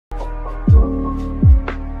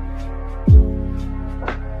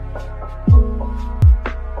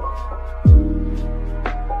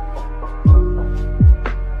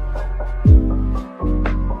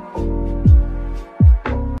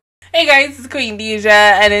guys, it's Queendija,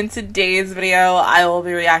 and in today's video, I will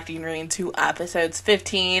be reacting to episodes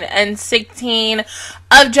 15 and 16 of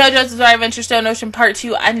JoJo's Bizarre Adventure Stone Ocean Part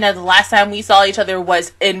 2. I know the last time we saw each other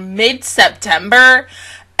was in mid-September,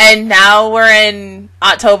 and now we're in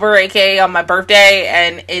October, aka on my birthday,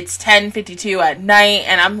 and it's 10:52 at night,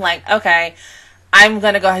 and I'm like, okay, I'm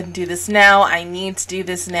gonna go ahead and do this now. I need to do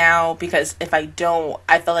this now because if I don't,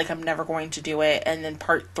 I feel like I'm never going to do it. And then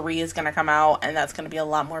part 3 is gonna come out, and that's gonna be a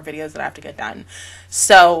lot more videos that I have to get done.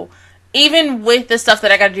 So even with the stuff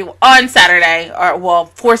that I gotta do on Saturday, or well,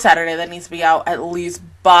 for Saturday, that needs to be out at least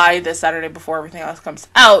by this Saturday before everything else comes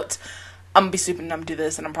out, I'm gonna be stupid enough to do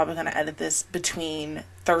this, and I'm probably gonna edit this between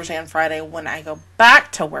Thursday and Friday when I go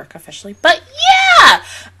back to work officially. But yeah,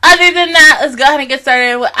 other than that, let's go ahead and get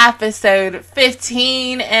started with episode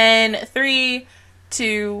 15 and 3,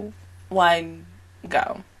 2, 1,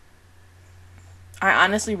 go. I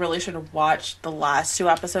honestly really should have watched the last 2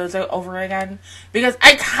 episodes over again because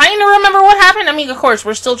I kind of remember what happened. I mean, of course,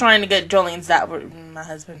 we're still trying to get Jolene's dad, my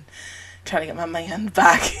husband, trying to get my man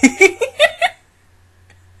back.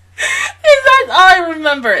 That's all I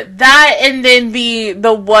remember. That, and then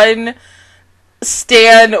the one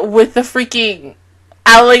stand with the freaking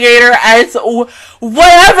alligator as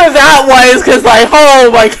whatever that was, because like,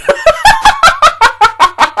 oh my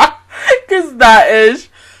god, because that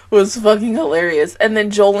was fucking hilarious. And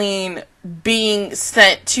then Jolene being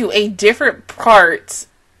sent to a different part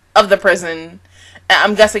of the prison,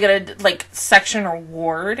 I'm guessing in a like section or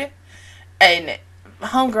ward, and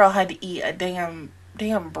homegirl had to eat a damn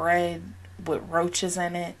bread with roaches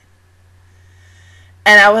in it,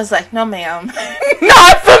 and I was like, no ma'am,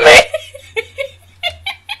 not for me.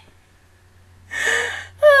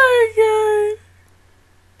 Oh my god,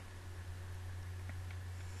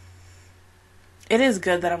 it is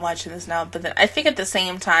good that I'm watching this now, but then I think at the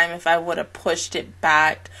same time, if I would have pushed it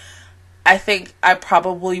back, I think I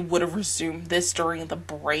probably would have resumed this during the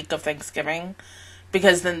break of Thanksgiving,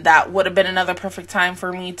 because then that would have been another perfect time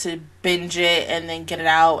for me to binge it and then get it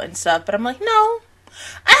out and stuff. But I'm like, no,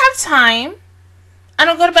 I have time. I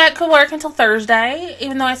don't go back to work until Thursday,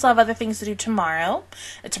 even though I still have other things to do tomorrow.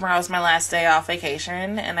 And tomorrow is my last day off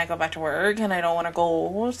vacation, and I go back to work, and I don't want to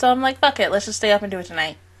go. So I'm like, fuck it, let's just stay up and do it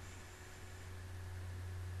tonight.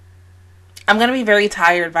 I'm going to be very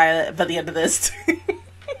tired by the end of this.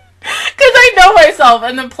 Because I know myself,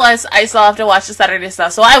 and then plus, I still have to watch the Saturday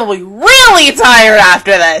stuff, so I will be really tired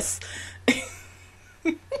after this.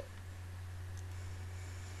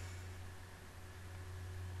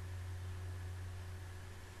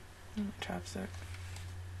 Chopstick.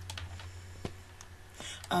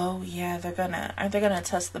 Oh, yeah, aren't they gonna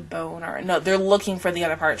test the bone, or, no, they're looking for the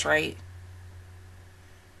other parts, right?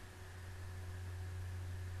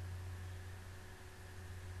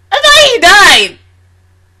 I thought he died!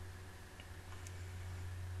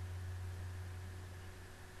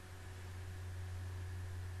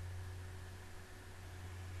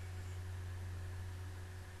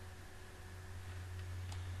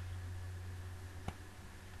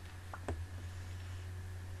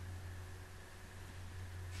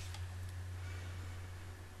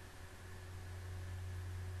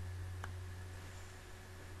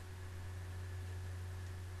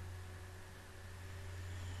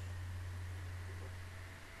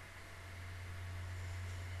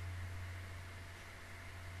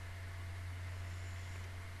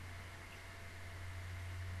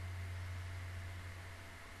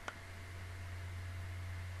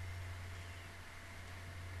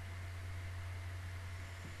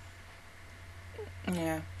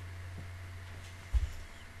 Yeah.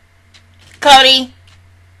 Cody.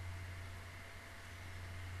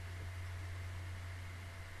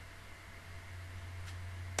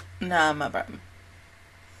 Nah, my bro.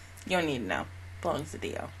 You don't need to know. Belongs to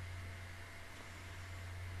Dio.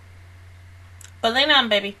 But lay down,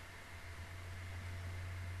 baby.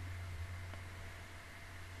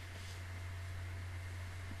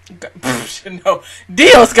 No.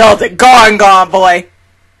 Dio skeleton. Gone, boy.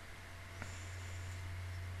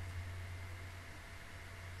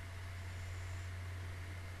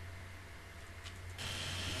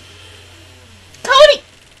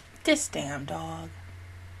 This damn dog.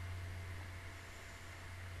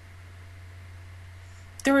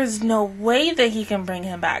 There is no way that he can bring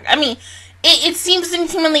him back. I mean, it seems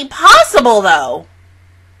inhumanly possible, though.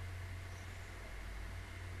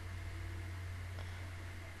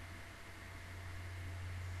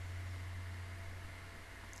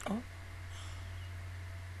 Oh.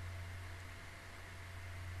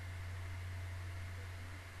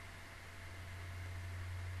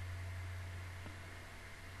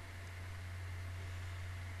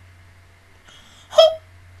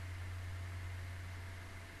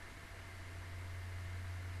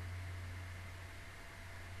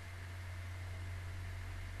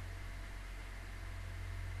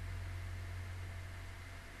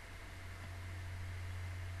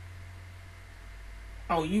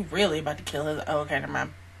 Oh, you really about to kill his... Oh, okay, never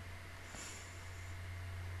mind.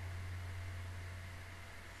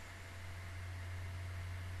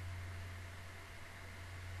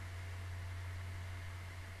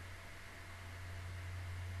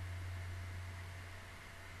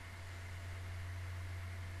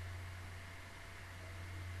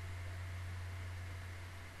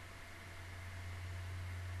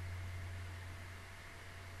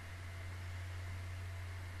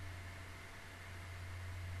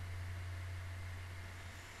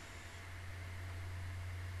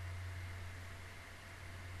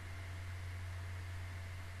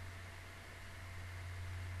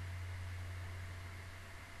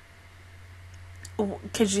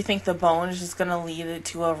 Because you think the bone is just going to lead it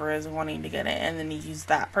to whoever is wanting to get it, and then you use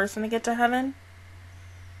that person to get to heaven?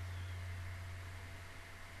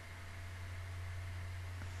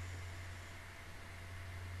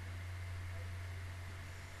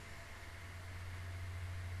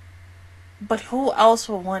 But who else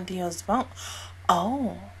will want Dio's bone?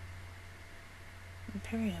 Oh.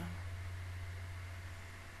 Imperium.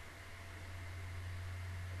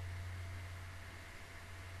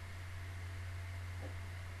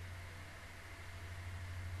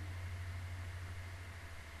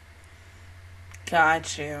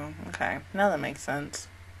 Got you. Okay. Now that makes sense.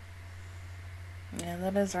 Yeah,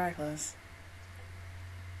 that is reckless.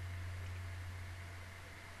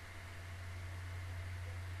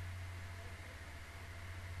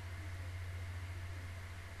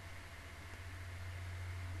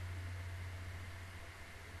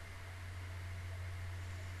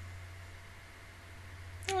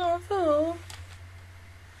 Oh, fool.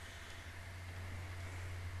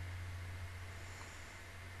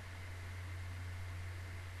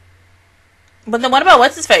 But then what about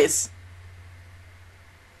what's his face?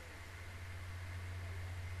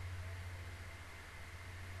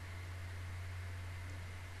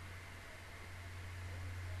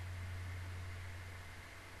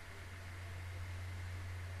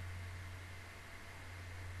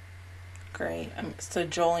 Great. So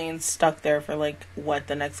Jolene's stuck there for like what,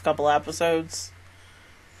 the next couple episodes?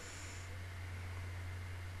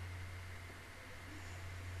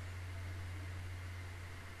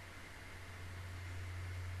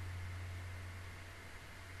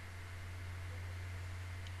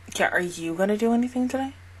 Yeah, are you gonna do anything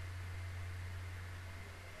today?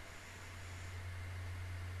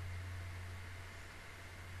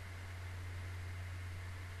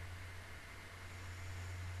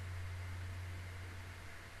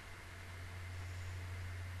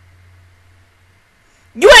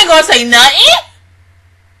 You ain't gonna say nothing?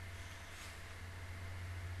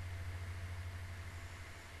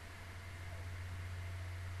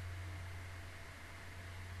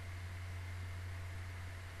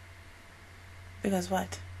 Because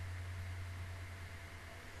what?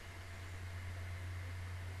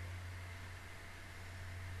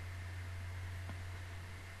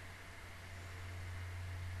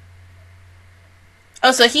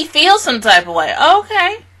 Oh, so he feels some type of way.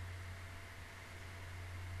 Okay.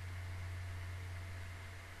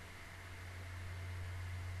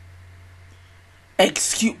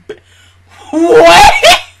 Excuse me.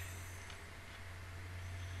 What?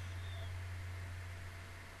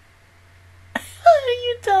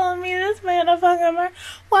 You telling me this man a fucking murder?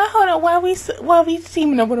 Why, hold on, why we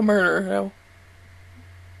teaming up with a murderer, though?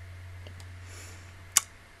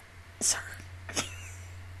 Sir.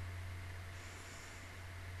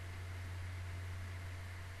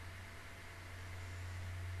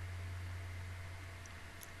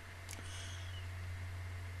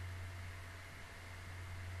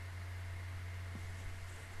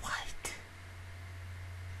 What?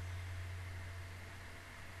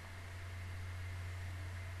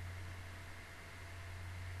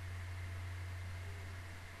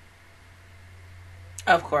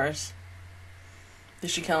 Of course. Did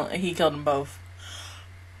she kill? He killed them both.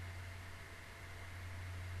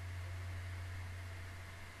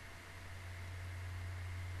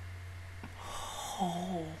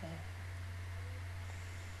 Oh.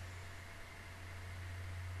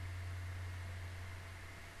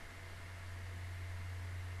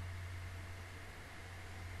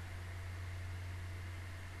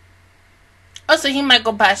 Oh, so he might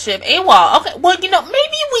go batshit AWOL. Okay, well, you know,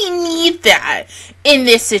 maybe we need that in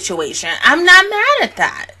this situation. I'm not mad at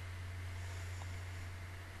that.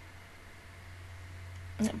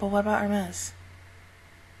 But what about Hermes?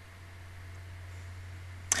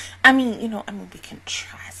 I mean, you know, we can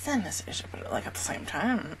trust in this issue, but like at the same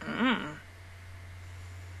time,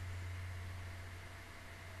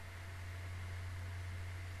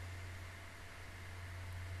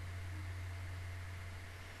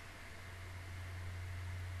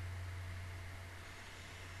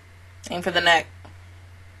 Aim for the neck.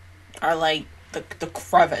 Or like the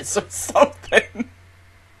crevice or something.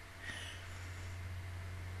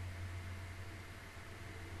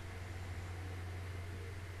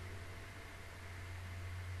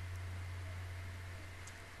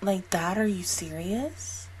 Like that? Are you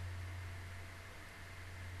serious?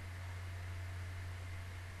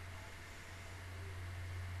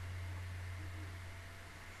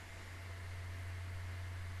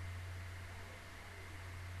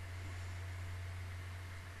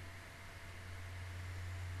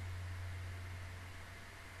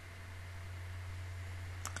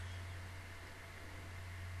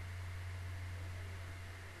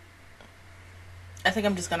 I think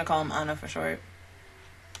I'm just gonna call him Anna for short.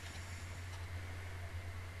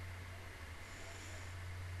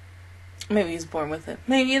 Maybe he's born with it.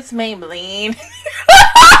 Maybe it's Maybelline.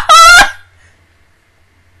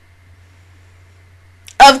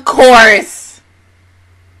 Of course.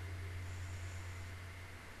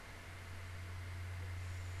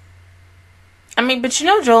 I mean, but you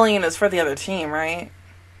know Jolene is for the other team, right?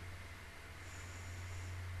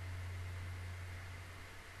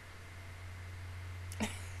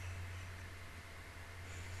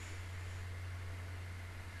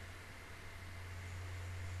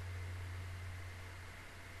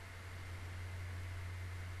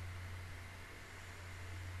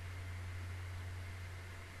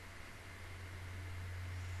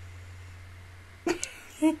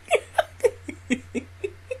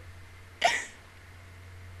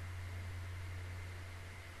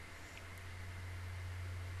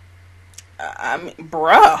 I mean,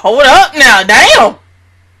 bruh, hold up now, damn.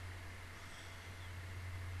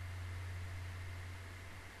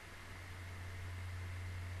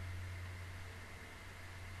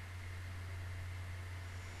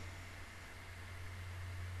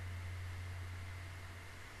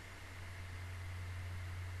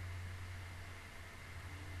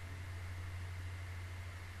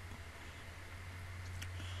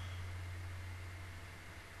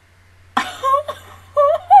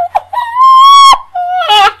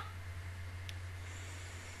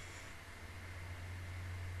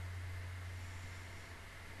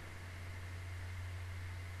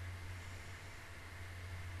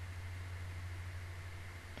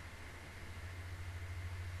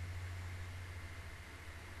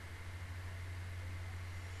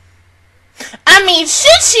 I mean,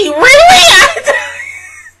 should she really?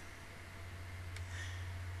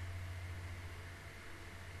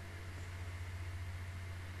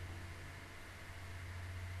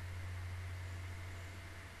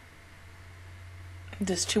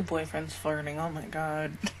 There's two boyfriends flirting. Oh my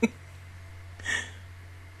god.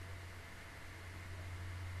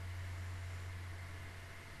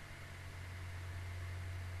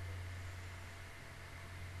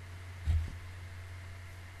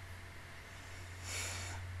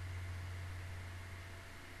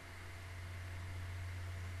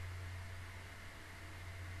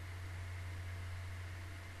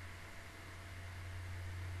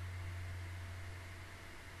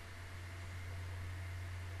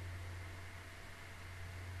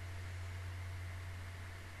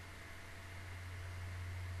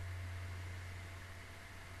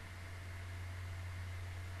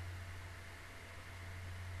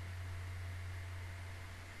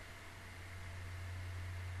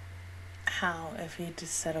 How if he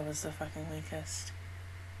just said it was the fucking weakest?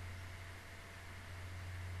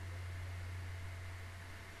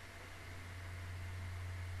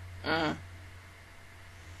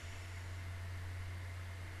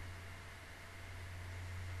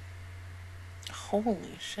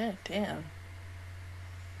 Holy shit, damn.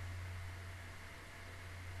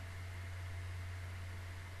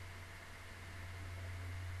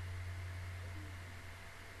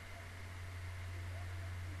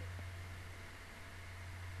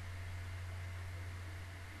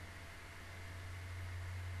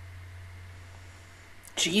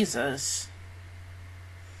 Jesus.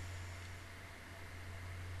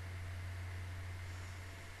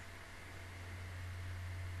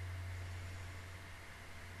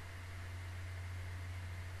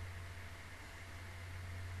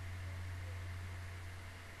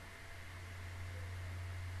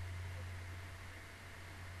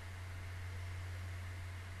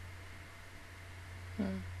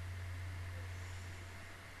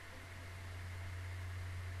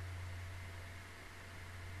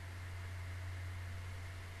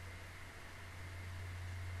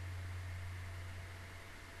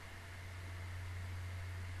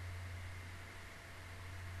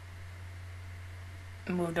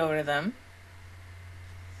 Moved over to them.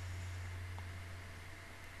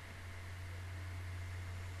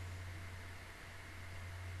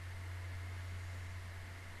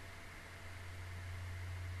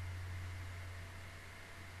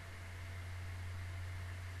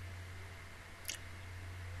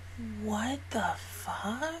 What the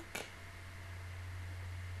fuck?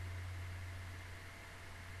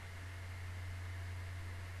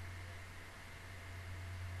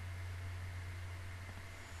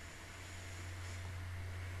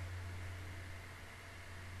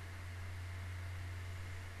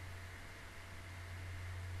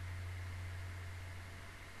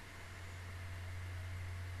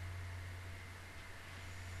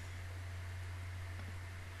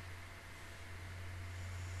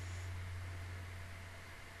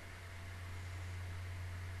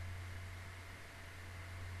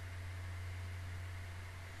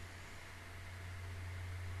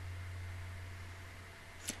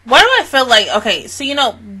 Why do I feel like, okay, so you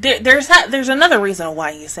know, there's another reason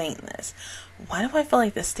why he's saying this. Why do I feel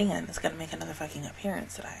like this Stan is gonna make another fucking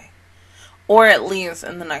appearance today? Or at least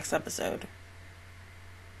in the next episode.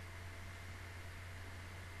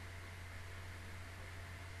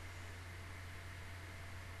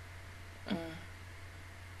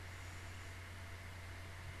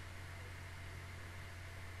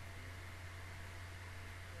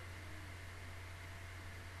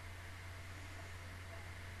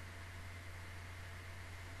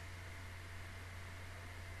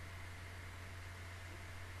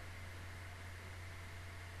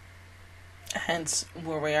 Hence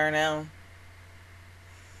where we are now.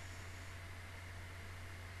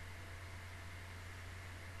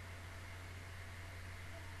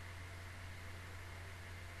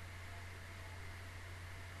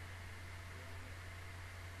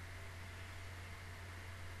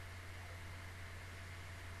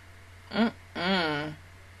 Mm-mm.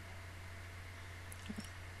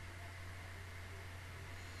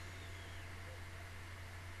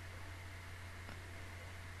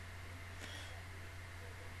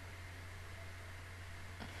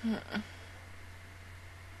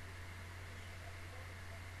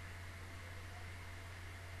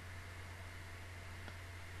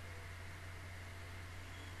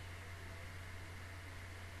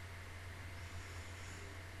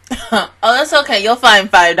 Oh, that's okay. You'll find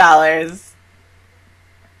 $5.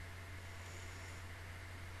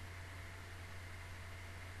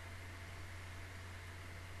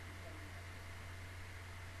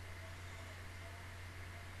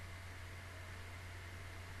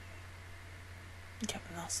 Yeah,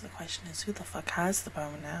 but also the question is, who the fuck has the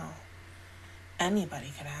bow now?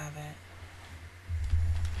 Anybody could have it.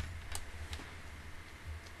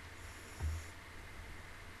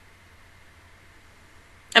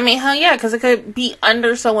 I mean, hell yeah, because it could be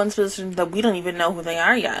under someone's position that we don't even know who they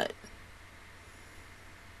are yet.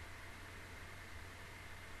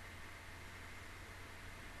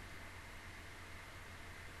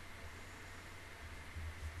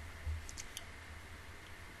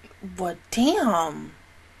 What? Damn.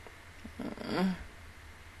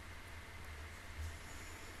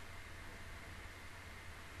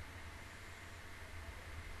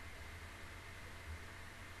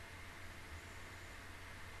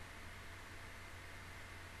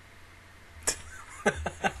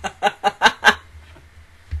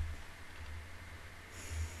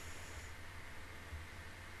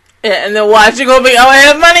 Yeah, and then watch it go be, oh, I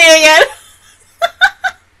have money again.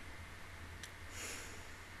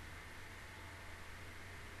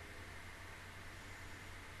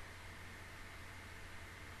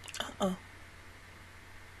 Uh-oh.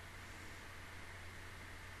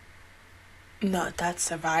 No, that's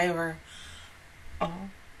Survivor. Oh.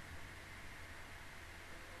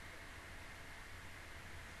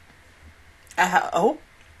 Oh.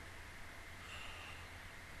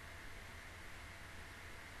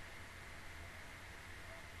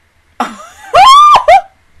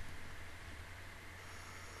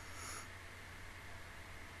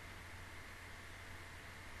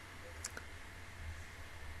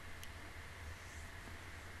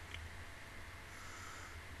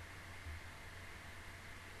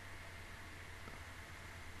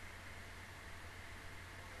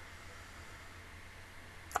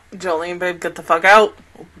 Jolene, babe, get the fuck out.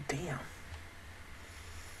 Oh, damn.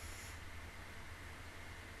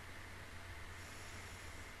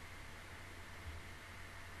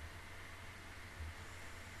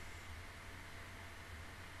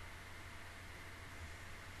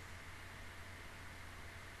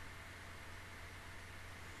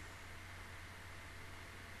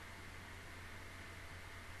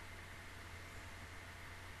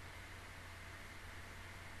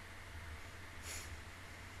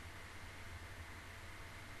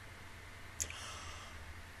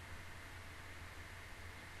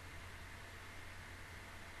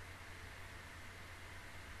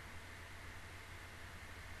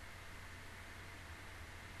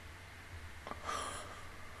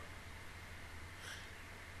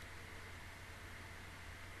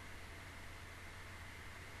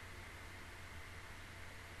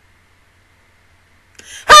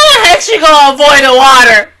 she gonna avoid the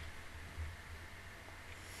water?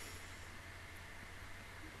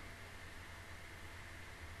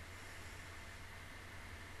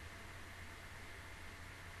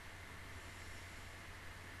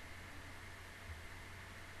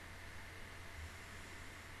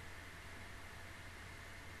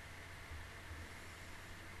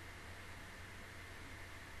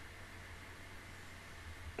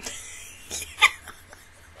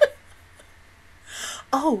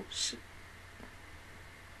 Oh, shit.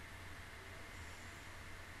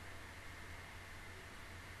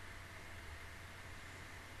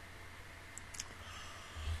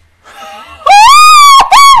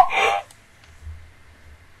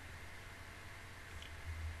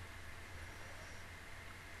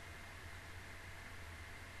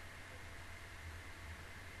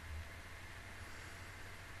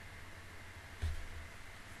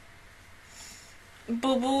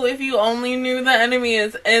 Boo-boo, if you only knew the enemy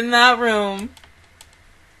is in that room.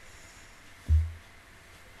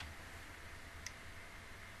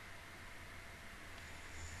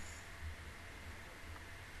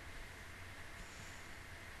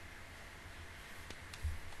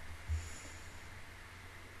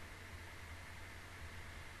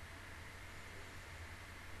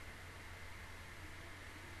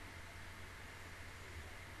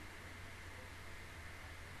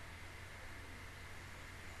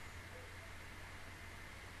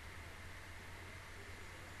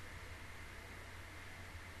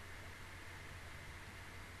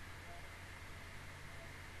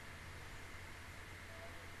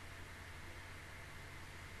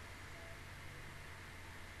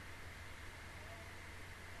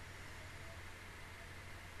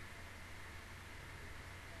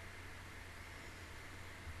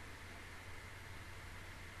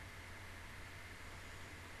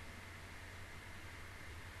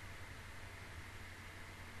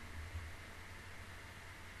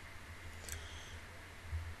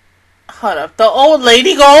 Hold up, the old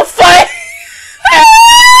lady gonna fight?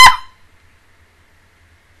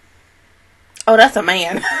 Oh, that's a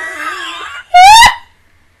man.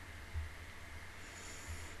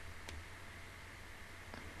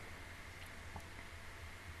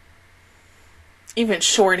 Even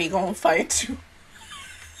Shorty gonna fight too.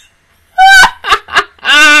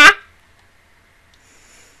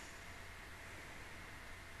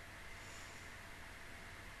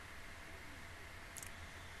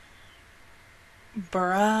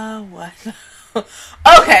 Bruh, what?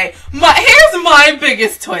 Okay, here's my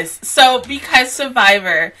biggest twist. So, because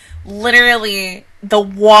Survivor, literally, the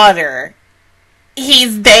water,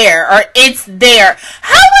 he's there, or it's there.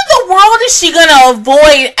 How in the world is she gonna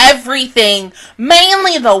avoid everything?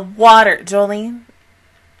 Mainly the water. Jolene?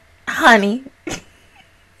 Honey?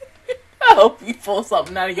 I hope you pull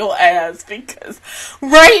something out of your ass, because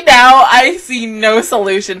right now I see no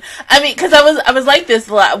solution. I mean, because I was like this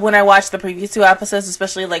when I watched the previous two episodes,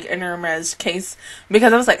 especially like in Irma's case,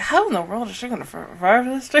 because I was like, how in the world is she gonna survive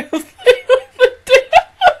this thing? Shadow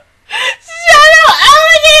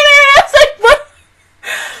alligator! I was like, what?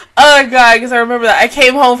 Oh god, because I remember that I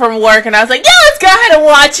came home from work and I was like, yeah, let's go ahead and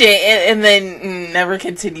watch it, and then never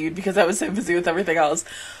continued because I was so busy with everything else.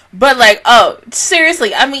 But, like, oh,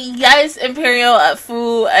 seriously, I mean, yes, Imperial,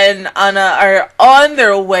 Fu, and Anna are on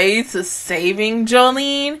their way to saving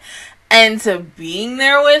Jolene and to being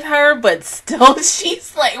there with her, but still,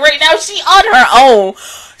 she's, like, right now, she on her own.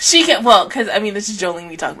 She can, well, because, I mean, this is Jolene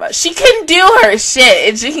we talk about. She can do her shit,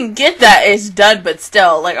 and she can get that, it's done, but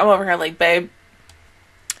still, like, I'm over here like, babe.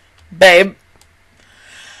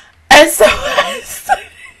 And so,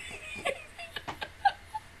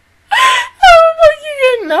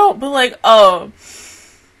 no, but like, oh,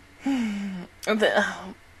 the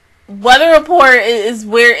weather report is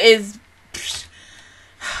where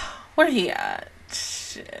he at?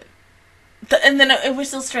 Shit. And then it was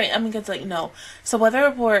still straight. I mean, it's like, no. So weather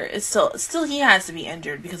report is still he has to be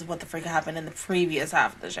injured because of what the freak happened in the previous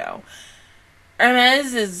half of the show.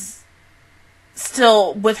 Hermes is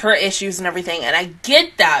still with her issues and everything, and I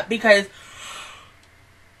get that because,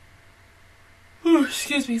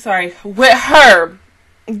 excuse me, sorry, with her.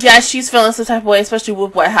 Yes, she's feeling some type of way, especially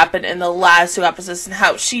with what happened in the last two episodes and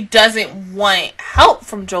how she doesn't want help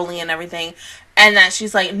from Jolie and everything. And that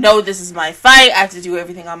she's like, no, this is my fight. I have to do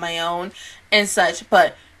everything on my own and such.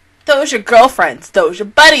 But those your girlfriends. Those your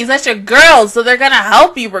buddies. That's your girls. So they're going to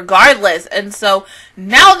help you regardless. And so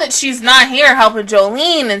now that she's not here helping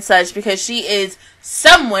Jolene and such because she is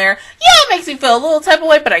somewhere, yeah, it makes me feel a little type of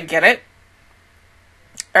way, but I get it.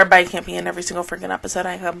 Everybody can't be in every single freaking episode.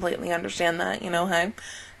 I completely understand that, you know, hey.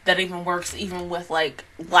 that even works even with like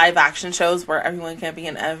live action shows where everyone can't be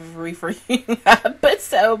in every freaking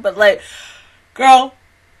episode, but like, girl,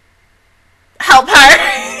 help her.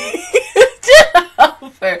 Just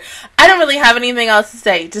help her. I don't really have anything else to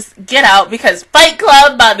say. Just get out, because Fight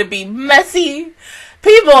Club about to be messy.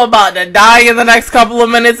 People about to die in the next couple of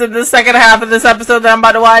minutes in the second half of this episode that I'm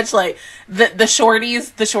about to watch. Like, the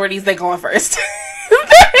shorties, they going first. There's no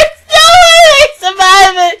way they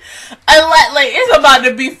survive it. Unless, like, it's about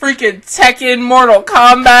to be freaking Tekken Mortal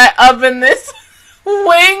Kombat up in this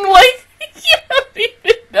wing. Like, you don't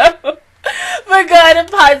even know. But go ahead and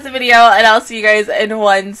pause the video, and I'll see you guys in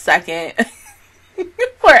 1 second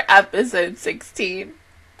for episode 16.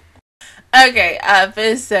 Okay,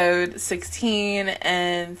 episode 16,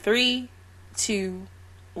 and 3, 2,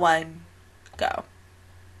 1, go.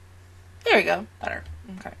 There we go. Better.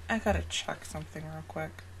 Okay, I gotta check something real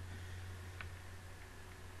quick.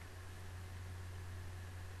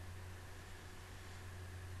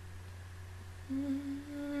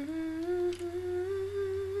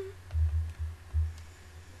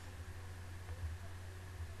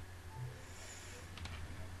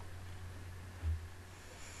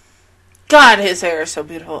 God, his hair is so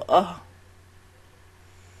beautiful. Oh.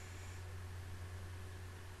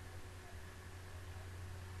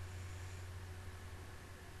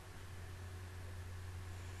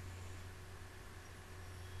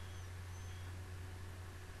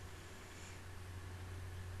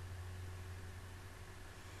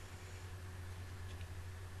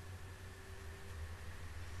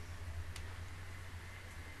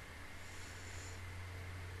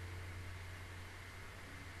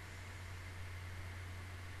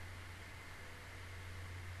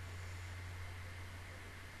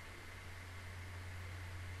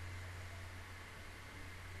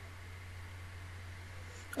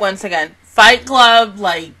 Once again, Fight Club,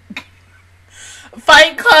 like,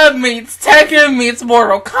 Fight Club meets Tekken meets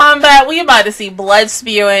Mortal Kombat. We about to see blood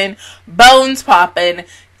spewing, bones popping,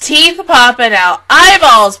 teeth popping out,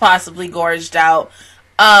 eyeballs possibly gorged out.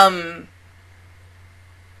 We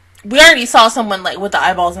already saw someone, like, with the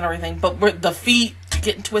eyeballs and everything, but the feet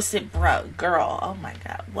getting twisted, bro, girl, oh my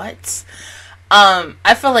god, what?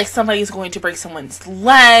 I feel like somebody's going to break someone's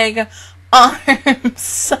leg,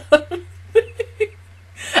 arms,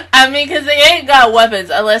 I mean, because they ain't got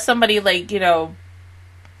weapons unless somebody, like, you know,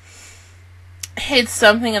 hits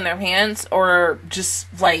something in their hands, or just,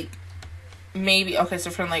 like, maybe, okay,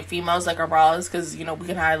 so from, like, females, like, our bras, because, you know, we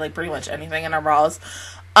can hide, like, pretty much anything in our bras.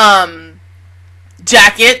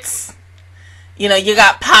 Jackets. You know, you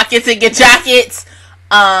got pockets in your jackets.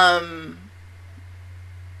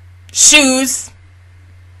 Shoes.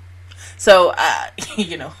 So,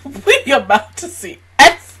 you know, we about to see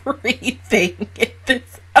everything in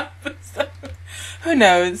this episode. Who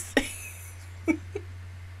knows?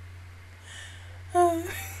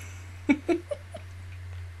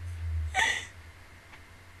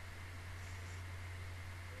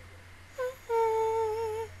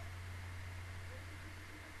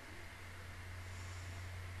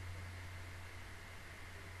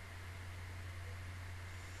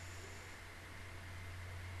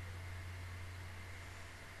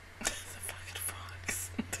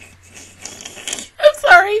 I'm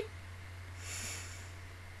sorry.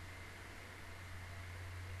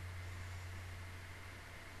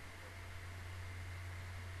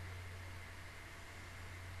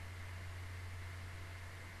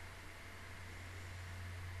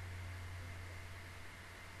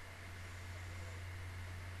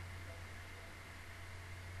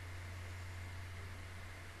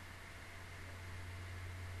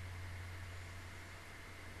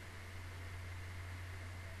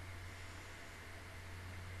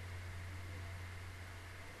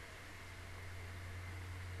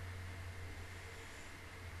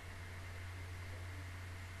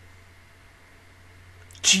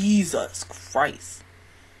 Jesus Christ.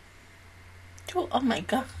 Dude, oh my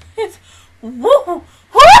god. Woo!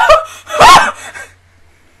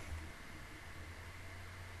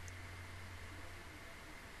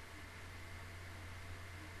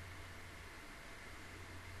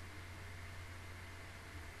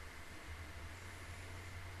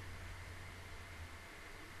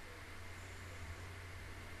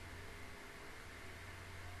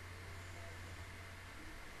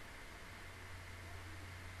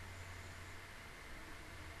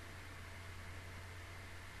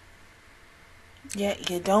 Yeah,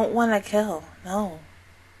 you don't want to kill. No.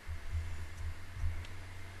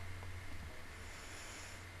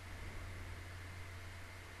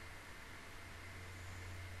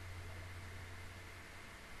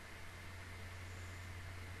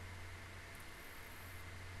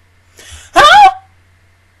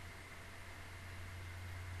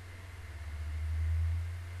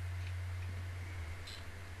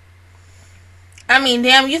 I mean,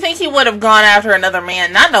 damn, you think he would have gone after another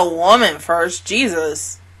man, not a woman first?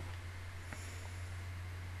 Jesus.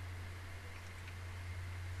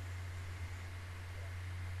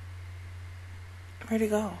 Where'd he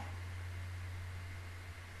go?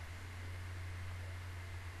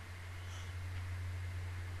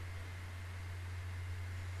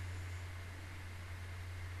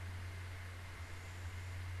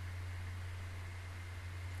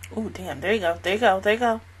 Oh, damn. There you go. There you go. There you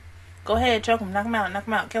go. Go ahead. Choke him. Knock him out. Knock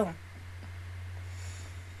him out. Kill him.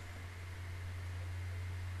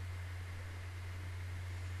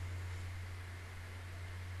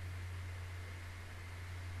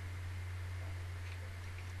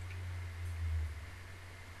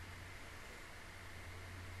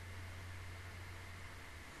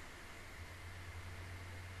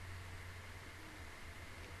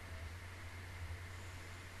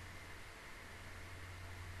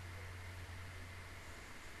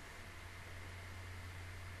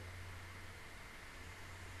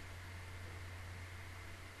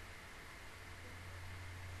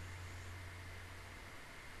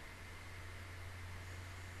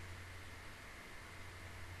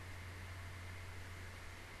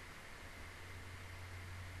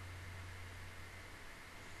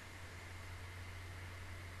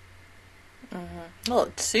 Mm-hmm.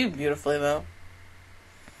 Oh, too beautifully, though.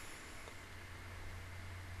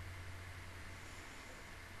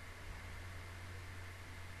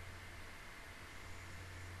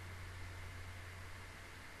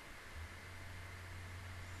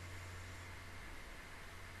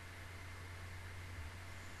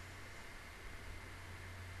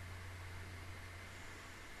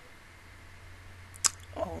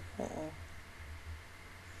 Oh.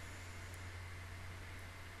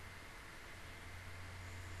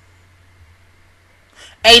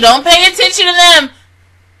 Hey, don't pay attention to them.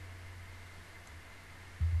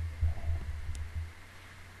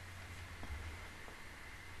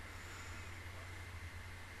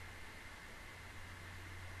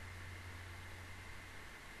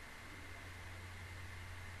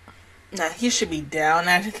 Nah, he should be down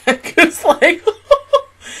after that, because, like,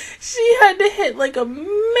 she had to hit, like, a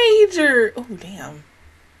major... Oh, damn.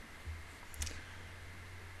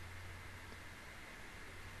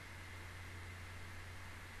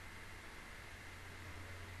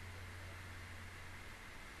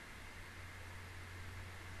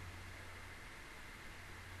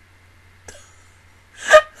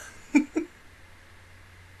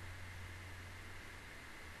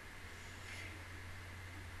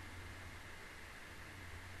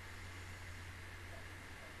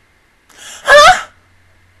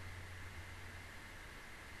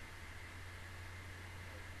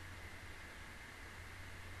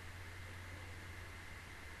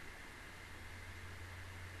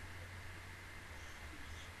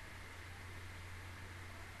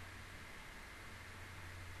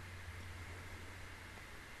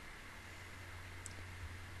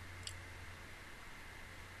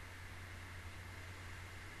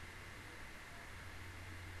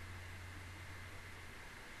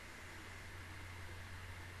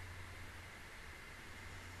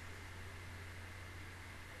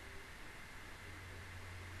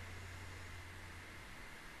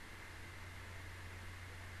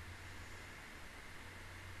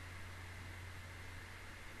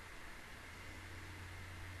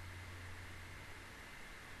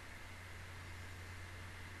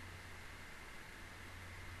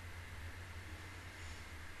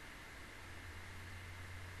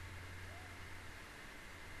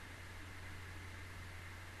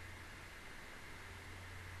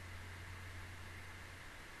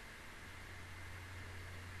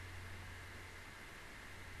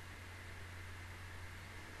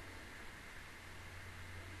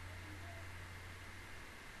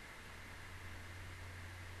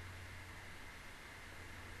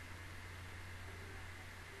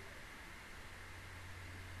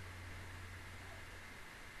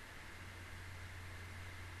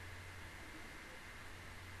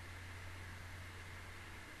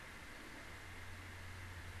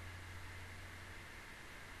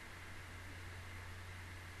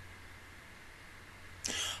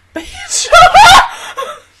 Bitch.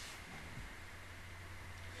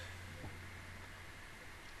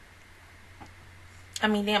 I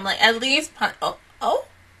mean, damn, like, at least punch. Oh.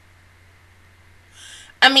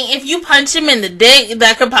 I mean, if you punch him in the dick,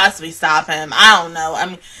 that could possibly stop him. I don't know. I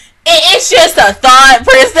mean, it's just a thought,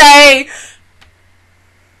 per se.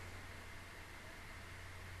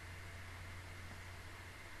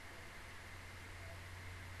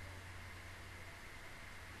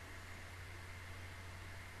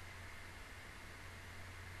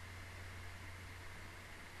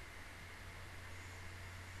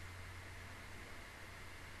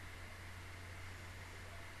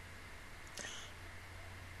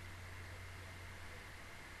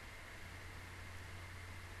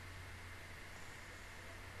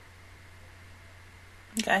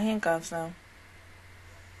 Got handcuffs though.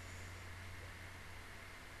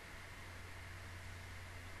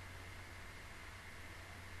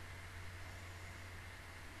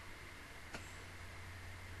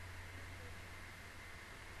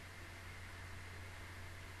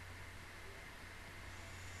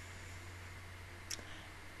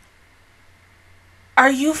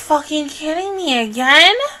 Are you fucking kidding me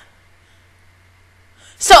again?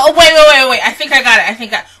 So, wait. I think I got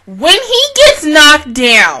it. When he gets knocked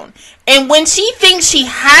down, and when she thinks she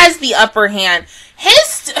has the upper hand,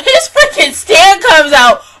 his freaking stand comes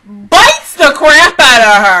out, bites the crap out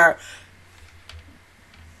of her.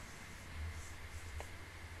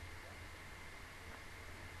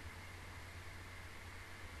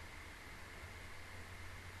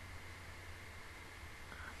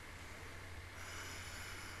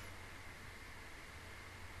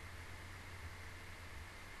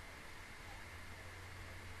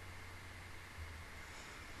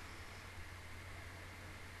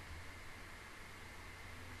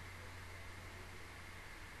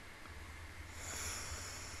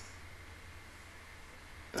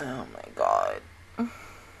 Oh my god.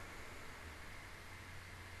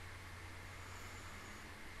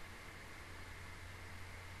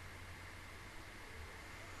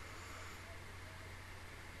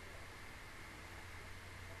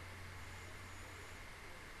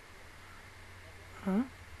 Huh?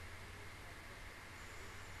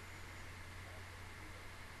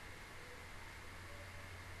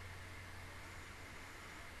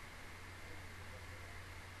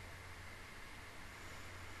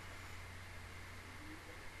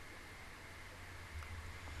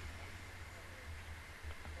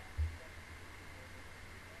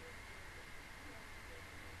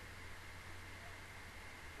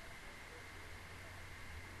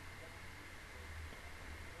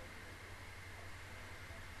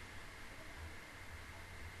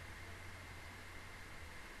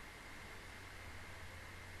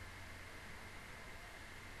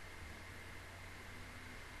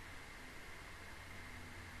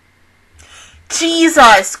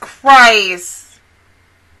 Jesus Christ.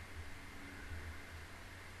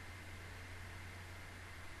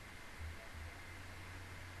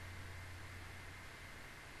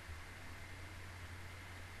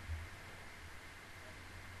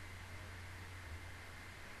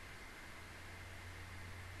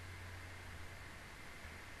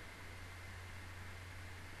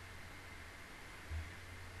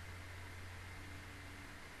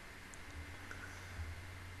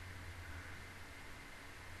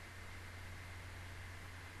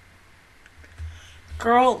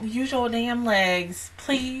 Girl, use your damn legs,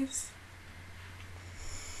 please.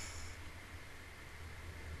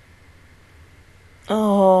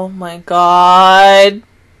 Oh my god.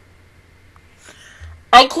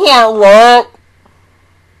 I can't look.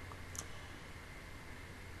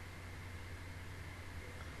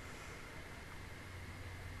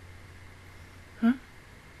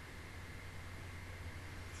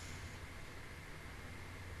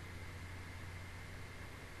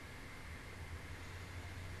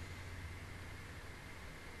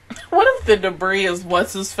 What if the debris is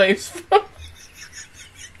what's his face from?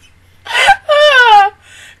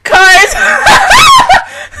 Guys!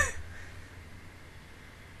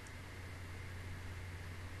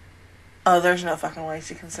 Oh, there's no fucking way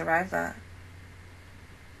she can survive that.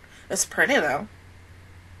 It's pretty though.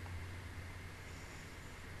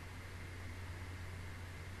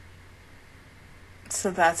 So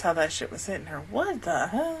that's how that shit was hitting her. What the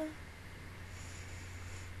hell?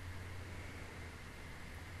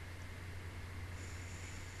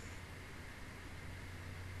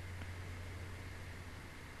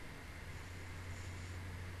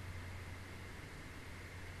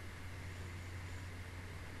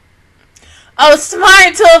 Oh,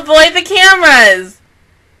 smart to avoid the cameras.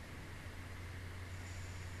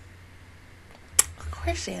 Of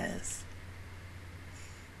course she is.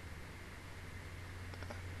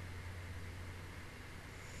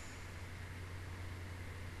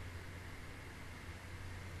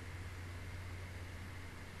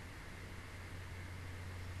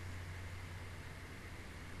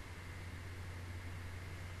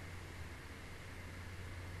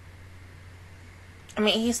 I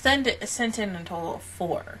mean, he sent in a total of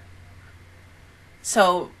 4.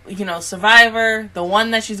 So, you know, Survivor, the one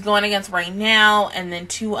that she's going against right now, and then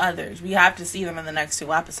 2 others. We have to see them in the next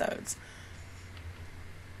 2 episodes.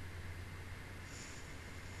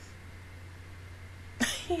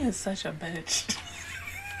 He is such a bitch.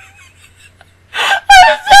 I'm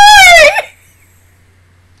sorry!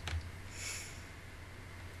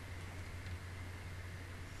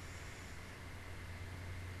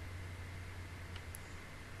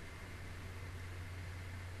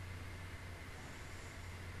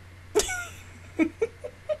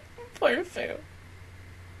 Poor Fu.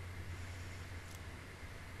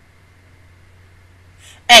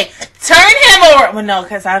 Hey, turn him over. Well, no,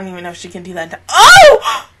 because I don't even know if she can do that.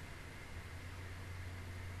 Oh!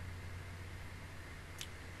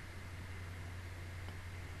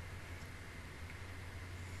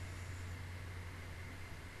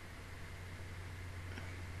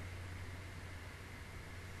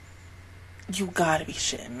 You gotta be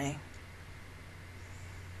shitting me.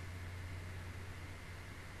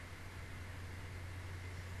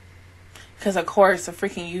 Because, of course, a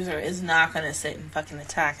freaking user is not gonna sit and fucking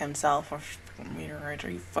attack himself or freaking meteorite. Are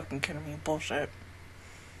you fucking kidding me? Bullshit.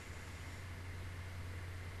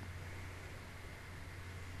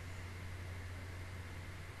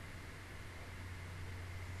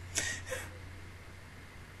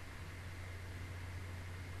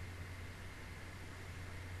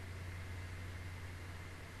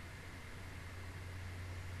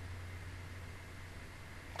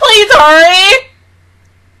 Please hurry!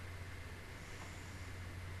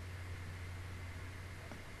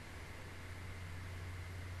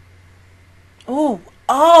 Ooh,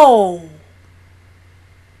 oh.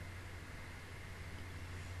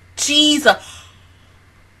 Jesus.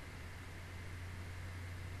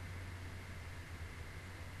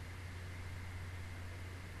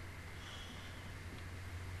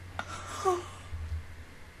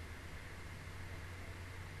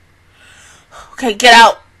 Okay, get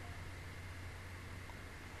out.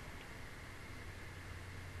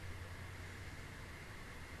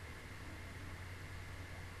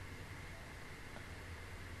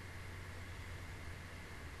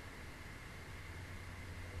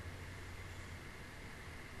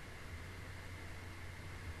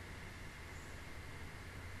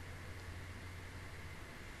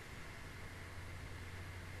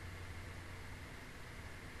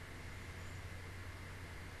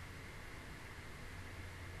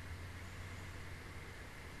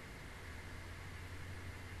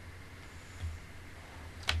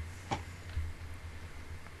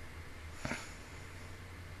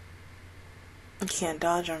 You can't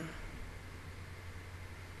dodge him.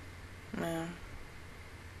 No.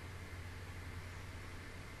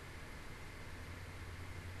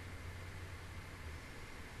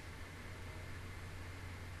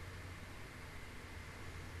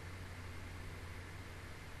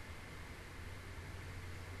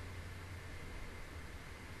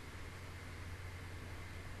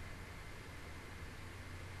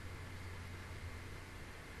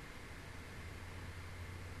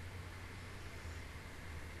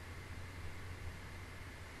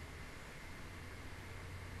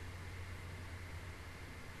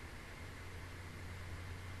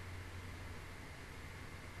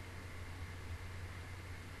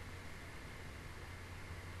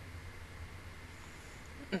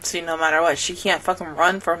 See, no matter what, she can't fucking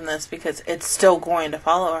run from this because it's still going to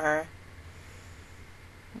follow her.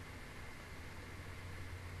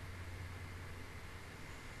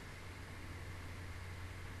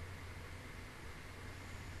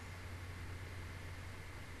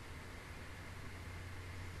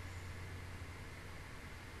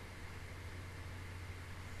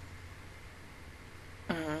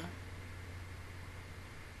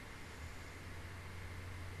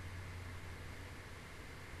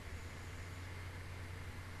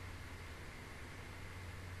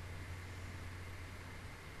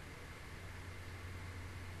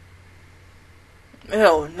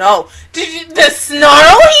 Oh no. Did you, the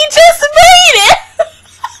snarl he just made it?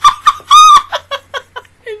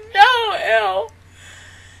 No,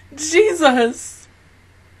 ew. Jesus.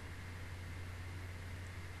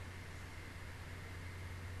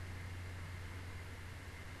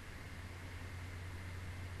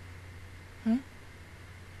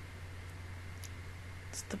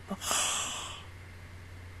 It's the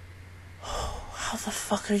how the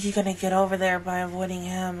fuck are you gonna get over there by avoiding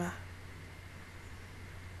him?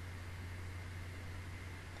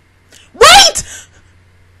 Wait!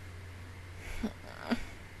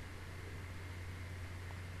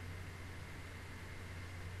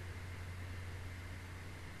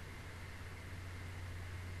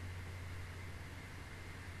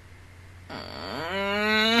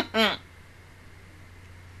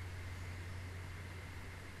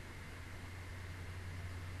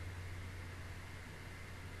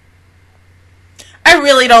 I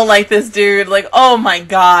really don't like this dude. Like, oh my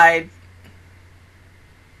god.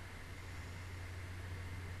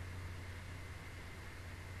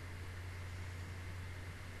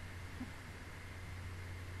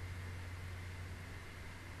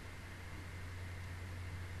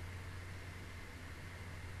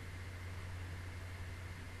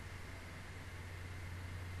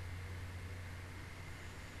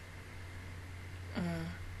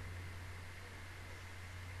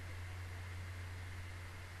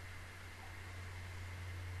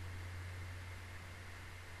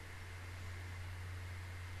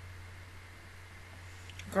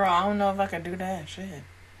 Girl, I don't know if I can do that. Shit.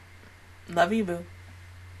 Love you, boo.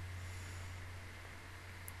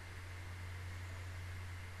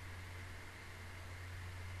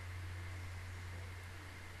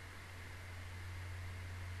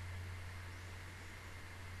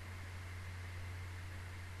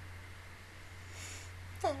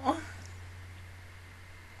 Aww.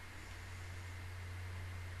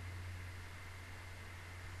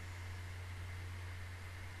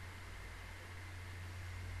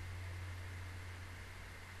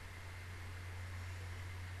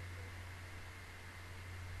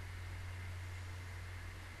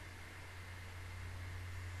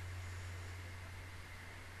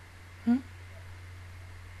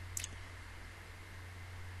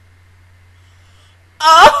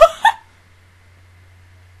 Oh!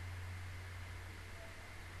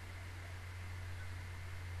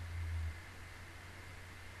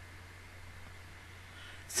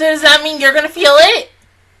 So does that mean you're gonna feel it?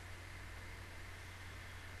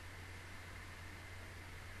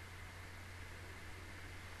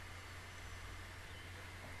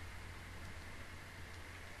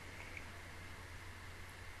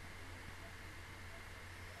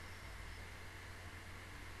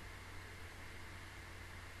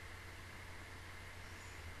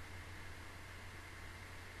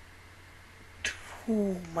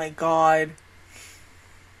 Oh my god.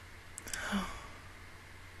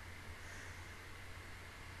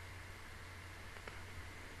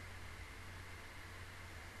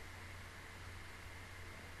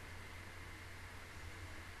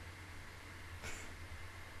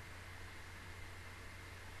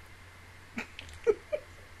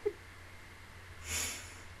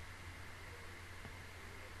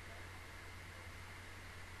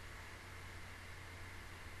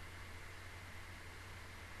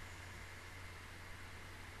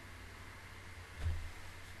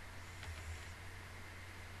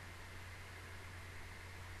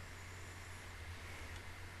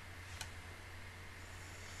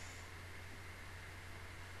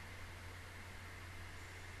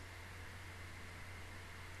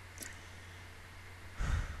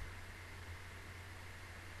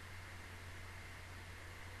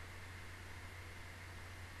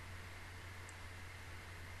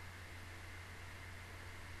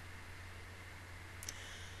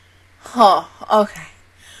 Huh, okay.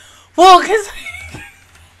 Well, because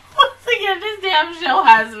once again, this damn show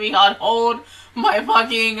has me on hold my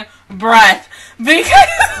fucking breath. Because,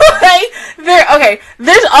 like,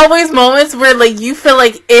 there's always moments where, like, you feel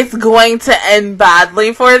like it's going to end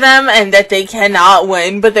badly for them and that they cannot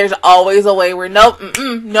win, but there's always a way where, nope,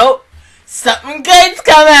 nope, something good's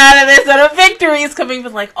coming out of this, and a victory is coming,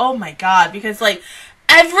 but, like, oh my god, because, like,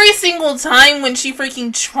 every single time when she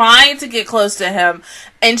freaking tried to get close to him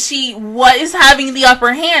and she was having the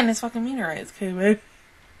upper hand, his fucking meteorites came in.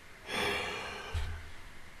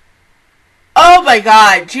 Oh my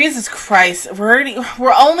god, Jesus Christ.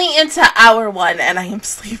 We're only into hour 1 and I am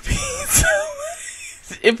sleepy.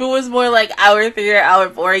 If it was more like hour 3 or hour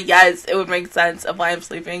 4, yes, it would make sense of why I'm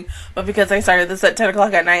sleeping. But because I started this at 10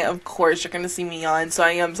 o'clock at night, of course you're going to see me on. So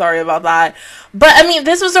I am sorry about that. But, I mean,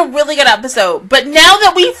 this was a really good episode. But now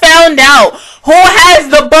that we found out who has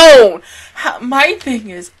the bone, my thing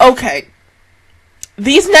is, okay,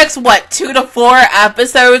 these next, 2 to 4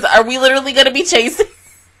 episodes, are we literally going to be chasing?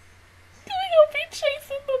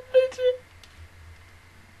 Chasing the midget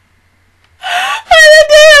and a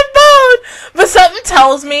damn bone. But something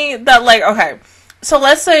tells me that, like, okay, so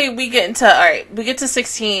let's say we get into, alright, we get to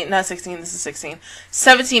 16, not 16, this is 16,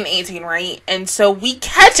 17, 18, right? And so we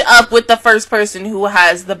catch up with the first person who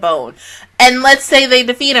has the bone. And let's say they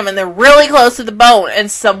defeat him and they're really close to the bone and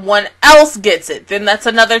someone else gets it. Then that's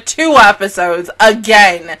another 2 episodes,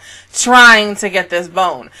 again, trying to get this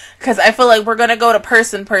bone. Because I feel like we're going to go to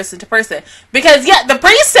person to person. Because, yeah, the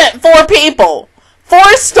priest sent 4 people. 4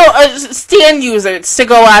 stand users to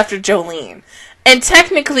go after Jolene. And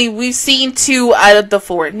technically, we've seen 2 out of the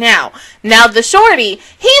 4 now. Now, the shorty,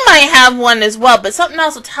 he might have one as well, but something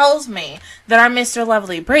else tells me that our Mr.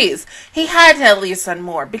 Lovely Breeze, he had to at least send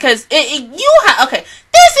more. Because okay,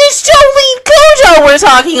 this is Jolene Cujo we're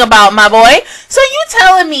talking about, my boy. So you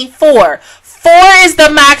telling me 4. 4 is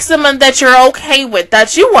the maximum that you're okay with,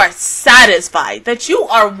 that you are satisfied, that you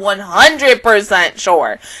are 100%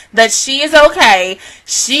 sure that she is okay.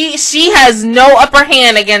 She has no upper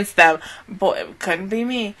hand against them. Boy, it couldn't be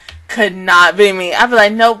me. Could not be me. I'd be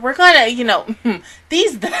like, no, we're gonna,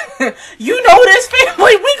 these, this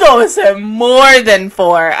family, we gonna send more than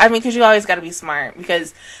 4. I mean, because you always gotta be smart,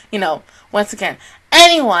 because, once again,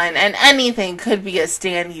 anyone and anything could be a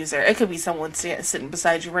stan user. It could be someone sitting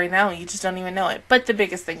beside you right now and you just don't even know it. But the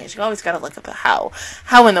biggest thing is you always got to look at the how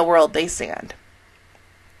in the world they stand.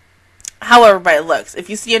 How everybody looks. If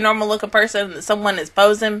you see a normal looking person and someone is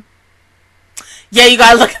posing, yeah, you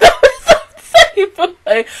gotta look at them.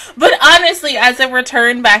 But honestly, as I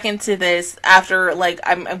return back into this after, like,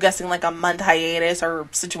 I'm guessing like a month hiatus or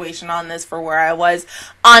situation on this for where I was,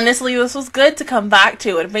 honestly, this was good to come back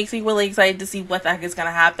to. It makes me really excited to see what the heck is going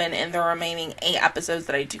to happen in the remaining 8 episodes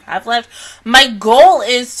that I do have left. My goal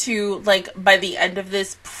is to, like, by the end of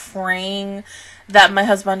this, praying that my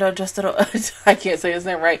husband, I can't say his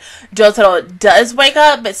name right, Jotaro does wake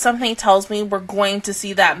up, but something tells me we're going to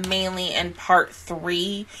see that mainly in part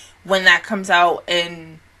 3, when that comes out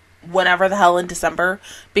in whenever the hell in December,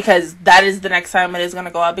 because that is the next time it is going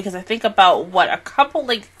to go out. Because I think about a couple,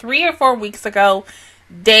 like 3 or 4 weeks ago,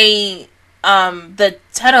 they the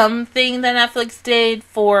Tetum thing that Netflix did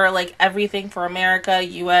for like everything for America,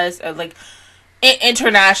 US, or like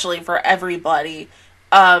internationally for everybody,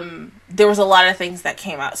 there was a lot of things that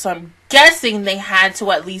came out, so I'm guessing they had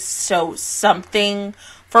to at least show something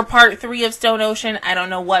for part 3 of Stone Ocean. I don't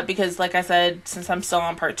know what, because like I said, since I'm still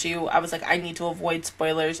on part 2, I was like, I need to avoid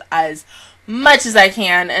spoilers as much as I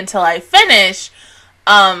can until I finish.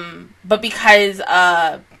 But because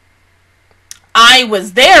I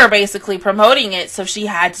was there basically promoting it, so she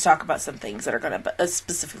had to talk about some things that are going to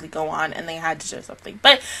specifically go on, and they had to show something.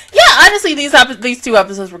 But yeah, honestly, these 2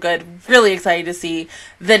 episodes were good. Really excited to see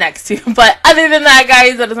the next 2. But other than that,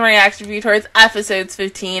 guys, that is my reaction review towards episodes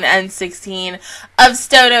 15 and 16 of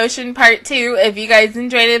Stone Ocean Part 2. If you guys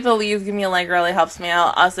enjoyed it, please give me a like. It really helps me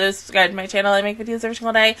out. Also, subscribe to my channel. I make videos every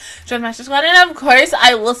single day. Join the Master Squad. And of course,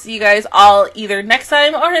 I will see you guys all either next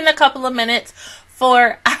time or in a couple of minutes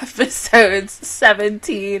for episodes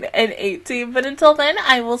 17 and 18. But until then,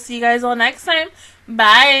 I will see you guys all next time.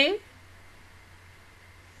 Bye!